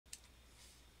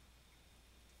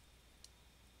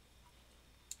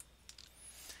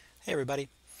Hey everybody,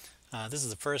 this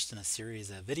is the first in a series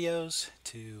of videos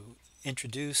to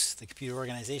introduce the computer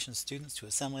organization students to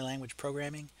assembly language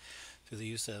programming through the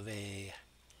use of a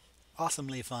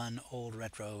awesomely fun old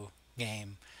retro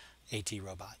game, AT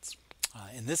Robots.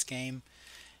 In this game,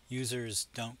 users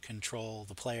don't control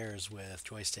the players with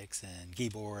joysticks and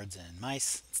keyboards and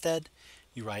mice. Instead,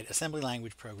 you write assembly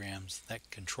language programs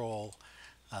that control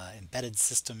embedded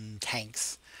system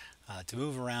tanks to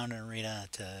move around an arena,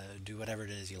 to do whatever it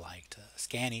is you like, to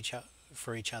scan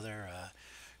for each other,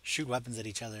 shoot weapons at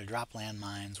each other, drop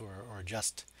landmines, or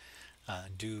just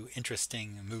do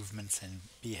interesting movements and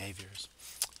behaviors.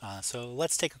 So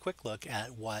let's take a quick look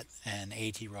at what an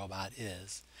AT robot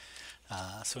is.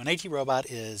 So an AT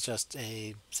robot is just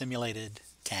a simulated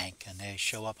tank, and they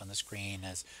show up on the screen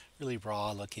as really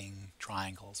raw looking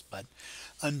triangles, but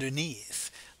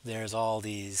underneath there's all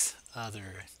these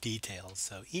other details.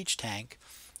 So each tank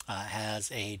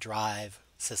has a drive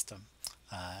system,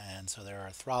 and so there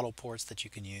are throttle ports that you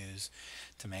can use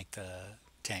to make the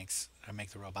tanks or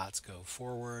make the robots go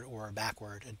forward or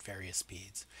backward at various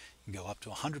speeds. You can go up to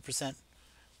 100%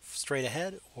 straight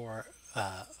ahead or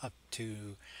up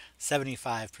to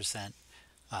 75%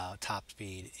 top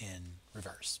speed in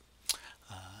reverse.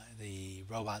 The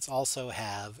robots also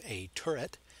have a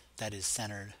turret that is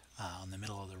centered on the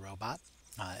middle of the robot.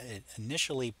 It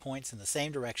initially points in the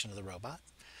same direction of the robot,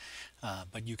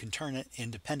 but you can turn it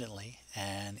independently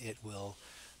and it will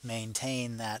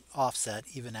maintain that offset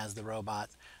even as the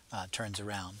robot turns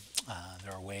around.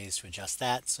 There are ways to adjust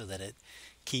that so that it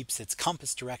keeps its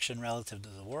compass direction relative to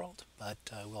the world, but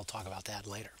we'll talk about that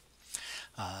later.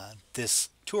 This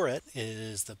turret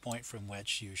is the point from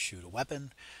which you shoot a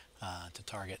weapon to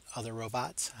target other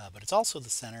robots, but it's also the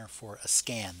center for a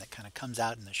scan that kind of comes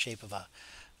out in the shape of a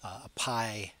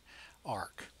pie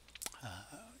arc.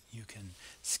 You can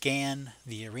scan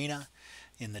the arena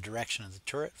in the direction of the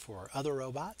turret for other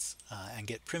robots and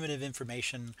get primitive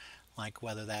information like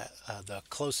whether the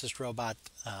closest robot,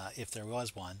 if there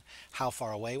was one, how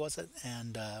far away was it,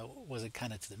 and was it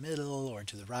kind of to the middle or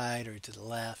to the right or to the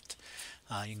left.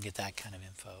 You can get that kind of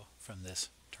info from this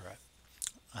turret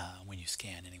when you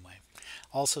scan anyway.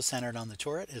 Also centered on the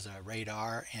turret is a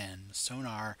radar and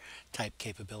sonar type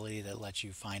capability that lets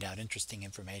you find out interesting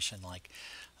information like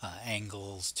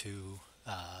angles to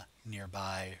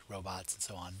nearby robots and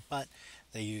so on. But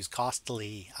they use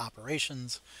costly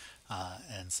operations,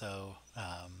 and so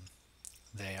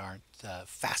they aren't the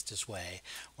fastest way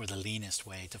or the leanest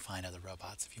way to find other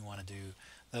robots. If you want to do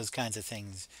those kinds of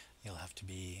things, you'll have to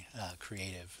be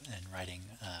creative in writing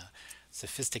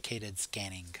sophisticated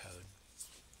scanning code.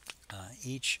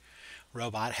 Each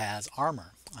robot has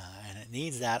armor, and it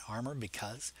needs that armor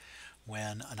because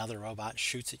when another robot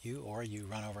shoots at you or you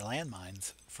run over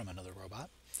landmines from another robot,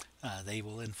 they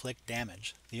will inflict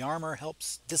damage. The armor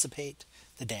helps dissipate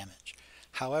the damage.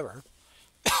 However,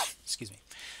 excuse me,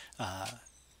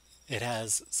 it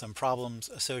has some problems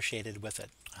associated with it.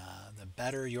 The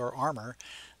better your armor,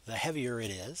 the heavier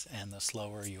it is, and the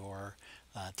slower your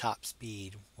top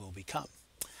speed will become.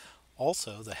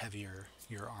 Also, the heavier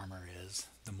your armor is,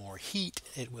 the more heat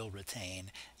it will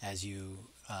retain as you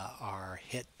are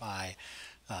hit by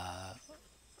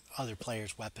other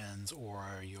players' weapons,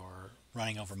 or you're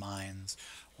running over mines,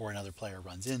 or another player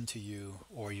runs into you,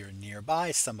 or you're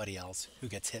nearby somebody else who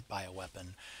gets hit by a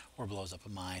weapon or blows up a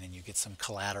mine and you get some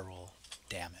collateral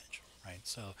damage. Right?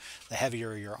 So the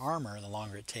heavier your armor, the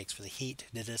longer it takes for the heat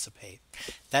to dissipate.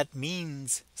 That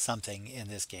means something in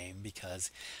this game because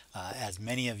as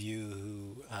many of you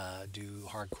who do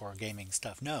hardcore gaming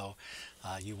stuff know,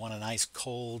 you want a nice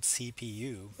cold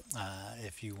CPU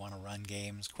if you want to run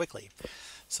games quickly.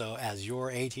 So as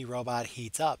your AT robot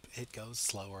heats up, it goes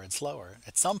slower and slower.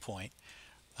 At some point,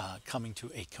 coming to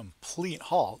a complete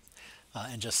halt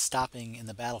and just stopping in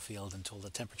the battlefield until the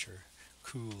temperature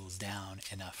cools down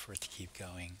enough for it to keep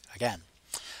going again.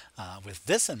 With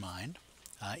this in mind,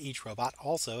 each robot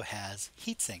also has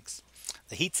heat sinks.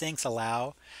 The heat sinks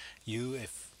allow you,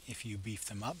 if you beef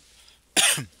them up,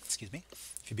 excuse me,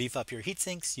 if you beef up your heat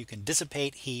sinks, you can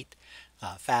dissipate heat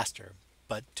faster.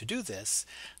 But to do this,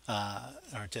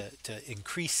 or to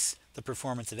increase the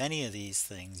performance of any of these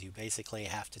things, you basically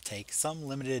have to take some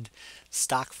limited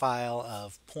stock file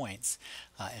of points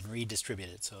and redistribute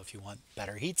it. So if you want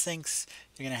better heat sinks,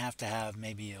 you're going to have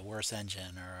maybe a worse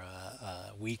engine or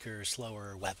a weaker,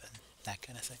 slower weapon, that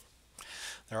kind of thing.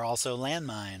 There are also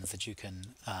landmines that you can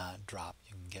drop.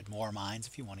 You can get more mines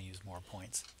if you want to use more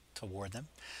points toward them.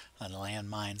 The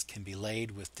landmines can be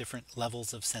laid with different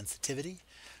levels of sensitivity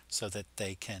so that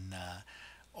they can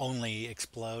only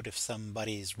explode if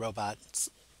somebody's robot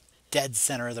dead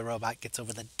center of the robot gets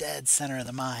over the dead center of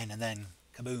the mine, and then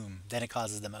kaboom, then it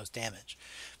causes the most damage.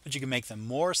 But you can make them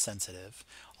more sensitive,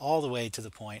 all the way to the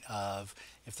point of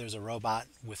if there's a robot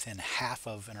within half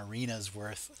of an arena's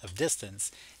worth of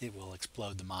distance, it will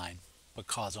explode the mine, but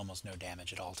cause almost no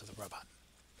damage at all to the robot.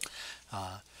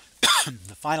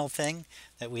 The final thing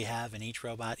that we have in each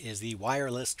robot is the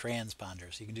wireless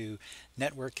transponder. So you can do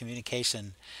network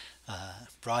communication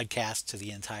broadcast to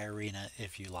the entire arena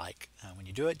if you like. When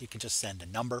you do it, you can just send a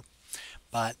number.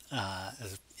 But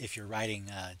if you're writing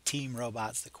team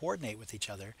robots that coordinate with each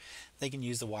other, they can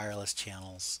use the wireless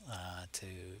channels to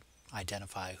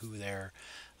identify who they're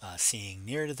seeing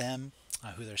near to them,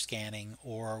 who they're scanning,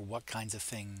 or what kinds of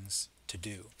things to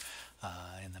do.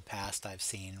 In the past, I've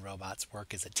seen robots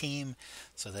work as a team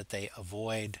so that they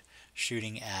avoid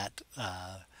shooting at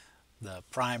the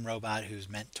prime robot who's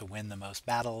meant to win the most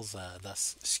battles,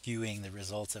 thus skewing the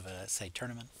results of a, say,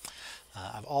 tournament.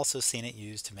 I've also seen it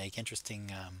used to make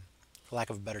interesting, for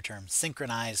lack of a better term,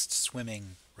 synchronized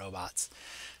swimming robots,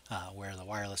 where the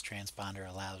wireless transponder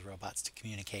allows robots to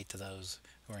communicate to those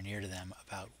who are near to them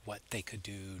about what they could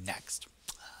do next.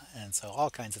 And so all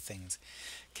kinds of things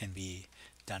can be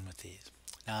done with these.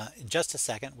 Now, in just a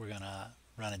second, we're going to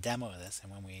run a demo of this,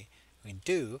 and when we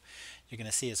do, you're going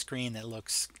to see a screen that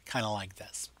looks kind of like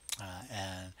this.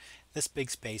 And this big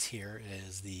space here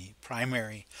is the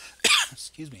primary,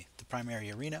 excuse me, the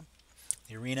primary arena.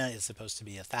 The arena is supposed to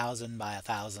be 1,000 by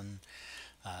 1,000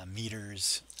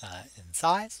 meters in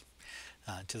size.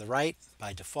 To the right,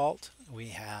 by default, we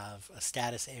have a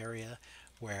status area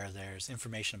where there's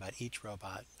information about each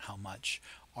robot, how much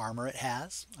armor it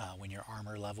has. When your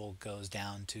armor level goes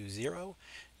down to 0,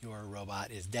 your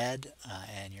robot is dead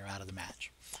and you're out of the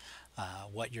match.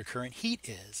 What your current heat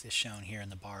is shown here in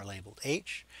the bar labeled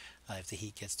H. If the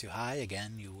heat gets too high,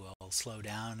 again, you will slow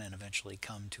down and eventually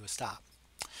come to a stop.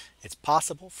 It's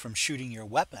possible from shooting your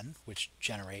weapon, which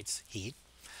generates heat,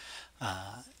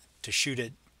 to shoot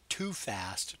it too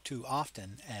fast, too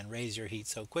often, and raise your heat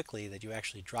so quickly that you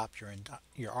actually drop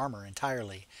your armor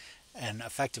entirely and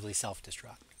effectively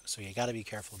self-destruct. So you got to be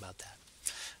careful about that.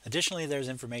 Additionally, there's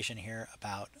information here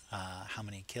about how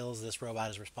many kills this robot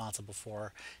is responsible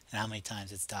for and how many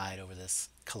times it's died over this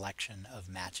collection of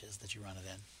matches that you run it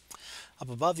in. Up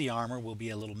above the armor will be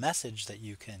a little message that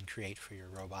you can create for your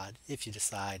robot if you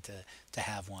decide to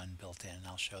have one built in.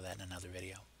 I'll show that in another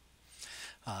video.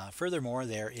 Furthermore,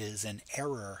 there is an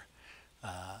error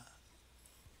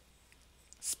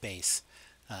space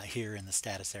here in the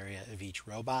status area of each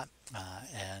robot,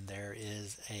 and there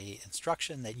is an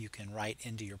instruction that you can write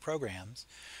into your programs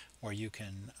where you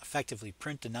can effectively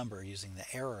print a number using the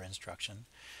error instruction,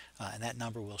 and that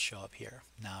number will show up here.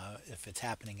 Now, if it's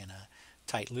happening in a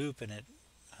tight loop and it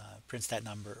prints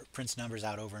numbers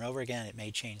out over and over again, it may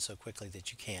change so quickly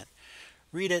that you can't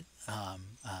read it,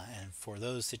 and for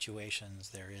those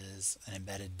situations there is an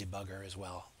embedded debugger as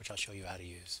well, which I'll show you how to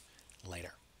use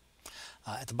later.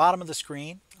 At the bottom of the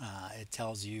screen, it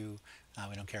tells you,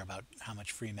 we don't care about how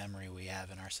much free memory we have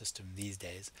in our system these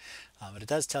days, but it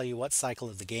does tell you what cycle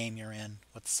of the game you're in,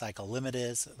 what the cycle limit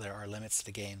is. There are limits to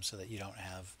the game so that you don't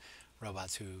have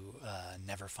robots who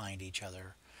never find each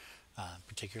other,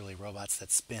 particularly robots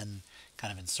that spin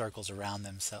kind of in circles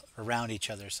around each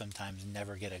other, sometimes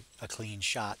never get a clean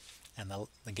shot, and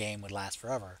the game would last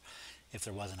forever if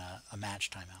there wasn't a match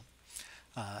timeout.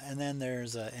 And then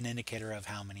there's an indicator of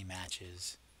how many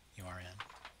matches you are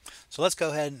in. So let's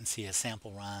go ahead and see a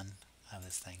sample run of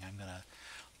this thing. I'm going to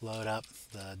load up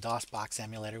the DOSBox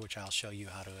emulator, which I'll show you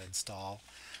how to install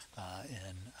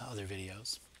in other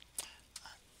videos.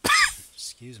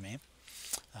 Excuse me.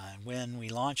 When we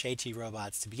launch AT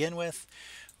Robots to begin with,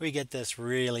 we get this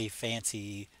really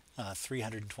fancy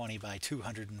 320 by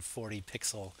 240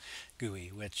 pixel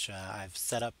GUI, which I've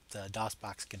set up the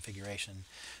DOSBox configuration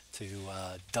to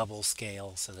double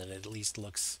scale so that it at least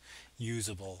looks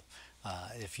usable.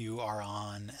 If you are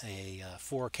on a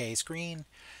 4K screen,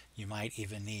 you might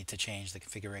even need to change the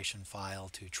configuration file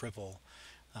to triple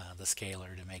the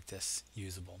scaler to make this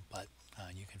usable, but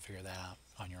you can figure that out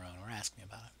on your own or ask me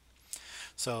about it.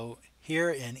 So here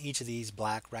in each of these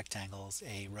black rectangles,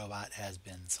 a robot has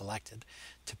been selected.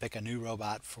 To pick a new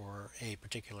robot for a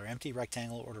particular empty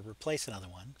rectangle or to replace another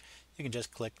one, you can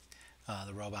just click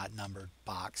the robot numbered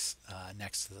box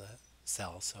next to the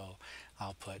cell. So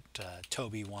I'll put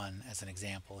Toby 1 as an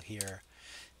example here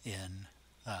in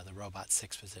the robot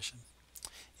 6 position.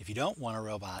 If you don't want a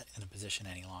robot in a position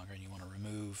any longer and you want to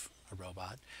remove a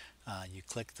robot, you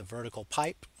click the vertical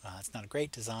pipe. It's not a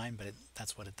great design, but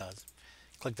that's what it does.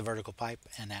 Click the vertical pipe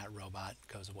and that robot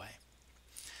goes away.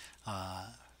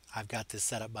 I've got this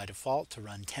set up by default to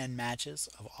run 10 matches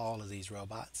of all of these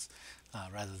robots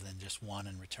rather than just one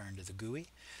and return to the GUI.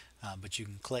 But you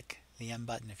can click the M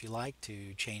button if you like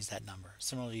to change that number.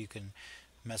 Similarly, you can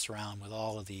mess around with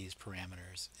all of these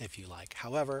parameters if you like.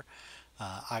 However,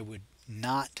 I would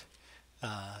not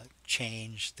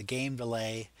change the game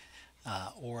delay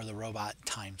or the robot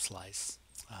time slice.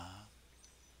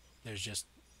 There's just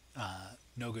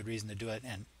no good reason to do it,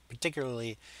 and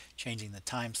particularly changing the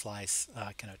time slice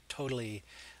can totally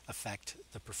affect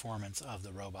the performance of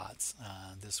the robots.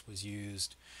 This was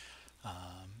used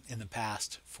in the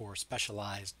past for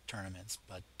specialized tournaments,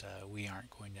 but we aren't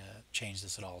going to change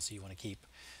this at all, so you want to keep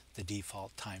the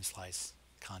default time slice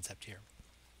concept here.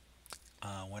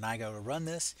 When I go to run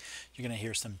this, you're going to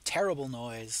hear some terrible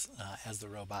noise as the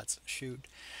robots shoot,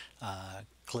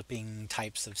 clipping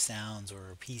types of sounds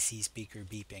or PC speaker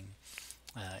beeping.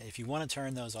 If you want to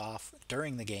turn those off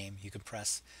during the game, you can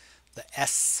press the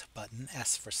S button,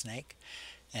 S for snake,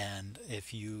 and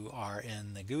if you are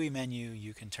in the GUI menu,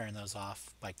 you can turn those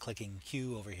off by clicking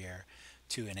Q over here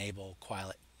to enable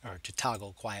quiet or to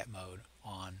toggle quiet mode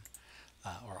on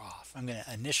or off. I'm going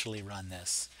to initially run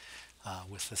this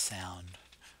with the sound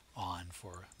on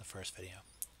for the first video.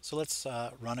 So let's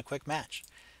run a quick match.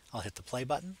 I'll hit the play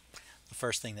button. The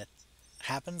first thing that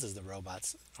happens is the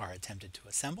robots are attempted to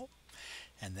assemble,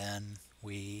 and then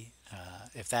we,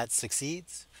 if that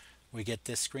succeeds, we get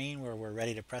this screen where we're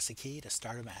ready to press a key to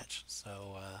start a match.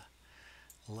 So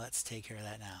let's take care of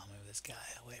that now. Move this guy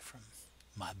away from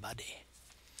my buddy.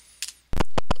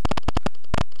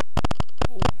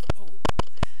 Oh, oh.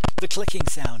 The clicking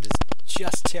sound is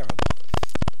just terrible.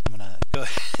 I'm going to go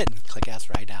ahead and click S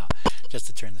right now just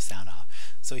to turn the sound off.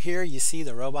 So here you see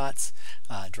the robots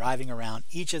driving around.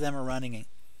 Each of them are running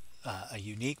a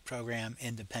unique program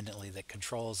independently that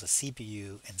controls a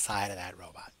CPU inside of that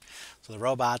robot. So the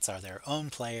robots are their own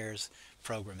players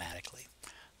programmatically.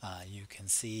 You can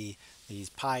see these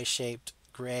pie-shaped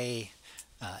gray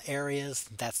areas.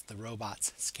 That's the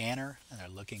robot's scanner, and they're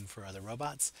looking for other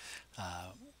robots.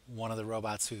 One of the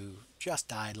robots who just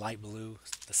died, light blue,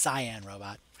 the cyan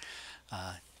robot,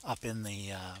 up in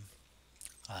the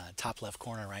top left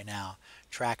corner right now,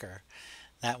 tracker.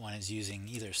 That one is using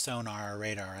either sonar or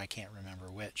radar, I can't remember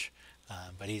which,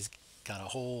 but he's got a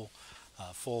whole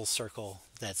full circle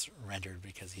that's rendered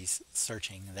because he's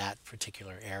searching that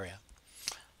particular area.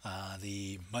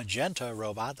 The Magenta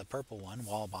Robot, the purple one,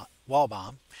 wall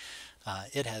bomb,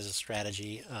 it has a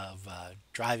strategy of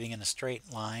driving in a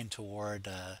straight line toward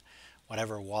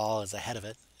whatever wall is ahead of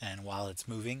it, and while it's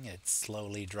moving, it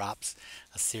slowly drops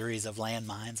a series of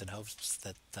landmines in hopes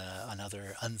that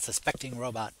another unsuspecting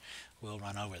robot will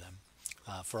run over them.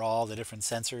 For all the different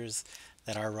sensors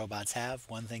that our robots have,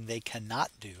 one thing they cannot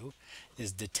do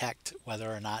is detect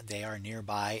whether or not they are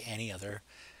nearby any other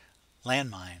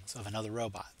landmines of another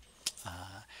robot.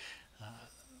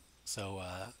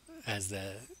 As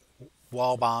the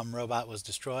wall bomb robot was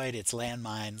destroyed, its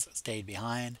landmines stayed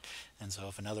behind, and so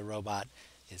if another robot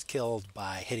is killed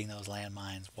by hitting those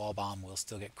landmines, wall bomb will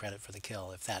still get credit for the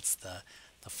kill if that's the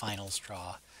final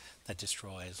straw that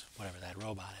destroys whatever that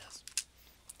robot is.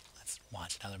 Let's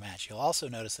watch another match. You'll also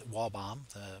notice that wall bomb,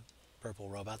 the purple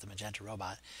robot, the magenta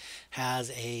robot,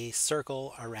 has a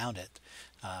circle around it.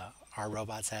 Our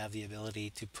robots have the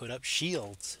ability to put up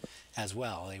shields as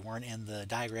well. They weren't in the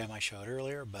diagram I showed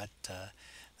earlier, but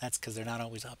that's because they're not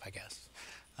always up, I guess.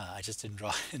 I just didn't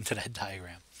draw into that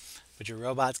diagram. But your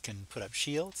robots can put up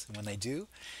shields, and when they do,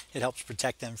 it helps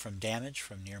protect them from damage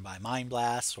from nearby mine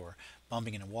blasts or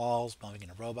bumping into walls, bumping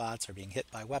into robots, or being hit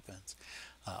by weapons.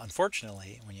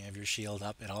 Unfortunately, when you have your shield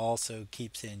up, it also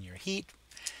keeps in your heat,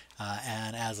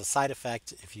 and as a side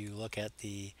effect, if you look at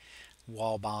the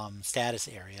wall bomb status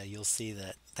area, you'll see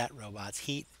that that robot's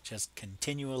heat just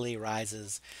continually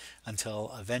rises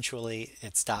until eventually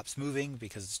it stops moving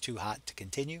because it's too hot to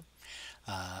continue,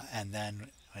 and then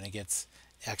when it gets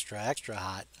extra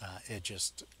hot, it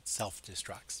just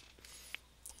self-destructs.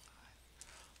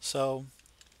 So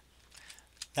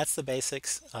that's the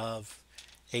basics of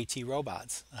AT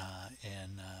robots.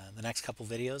 In the next couple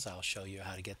videos, I'll show you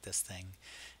how to get this thing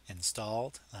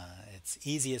installed. It's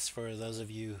easiest for those of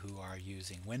you who are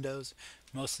using Windows,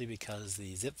 mostly because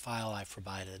the zip file I've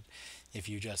provided, if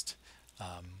you just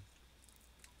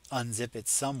unzip it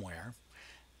somewhere,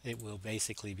 it will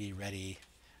basically be ready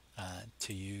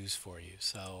to use for you.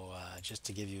 So just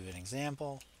to give you an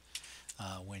example,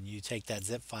 when you take that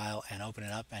zip file and open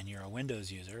it up and you're a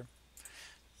Windows user,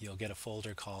 you'll get a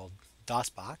folder called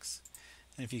DOSBox,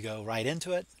 and if you go right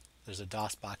into it, there's a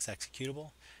DOSBox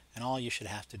executable, and all you should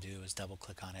have to do is double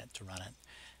click on it to run it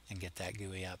and get that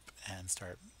GUI up and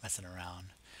start messing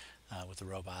around with the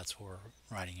robots or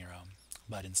writing your own.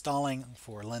 But installing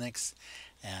for Linux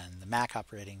and the Mac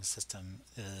operating system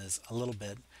is a little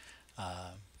bit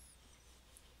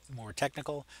more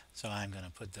technical, so I'm going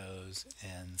to put those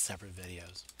in separate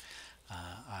videos.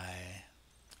 I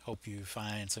hope you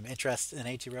find some interest in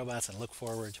AT robots and look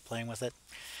forward to playing with it,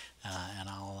 and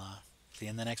I'll see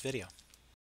you in the next video.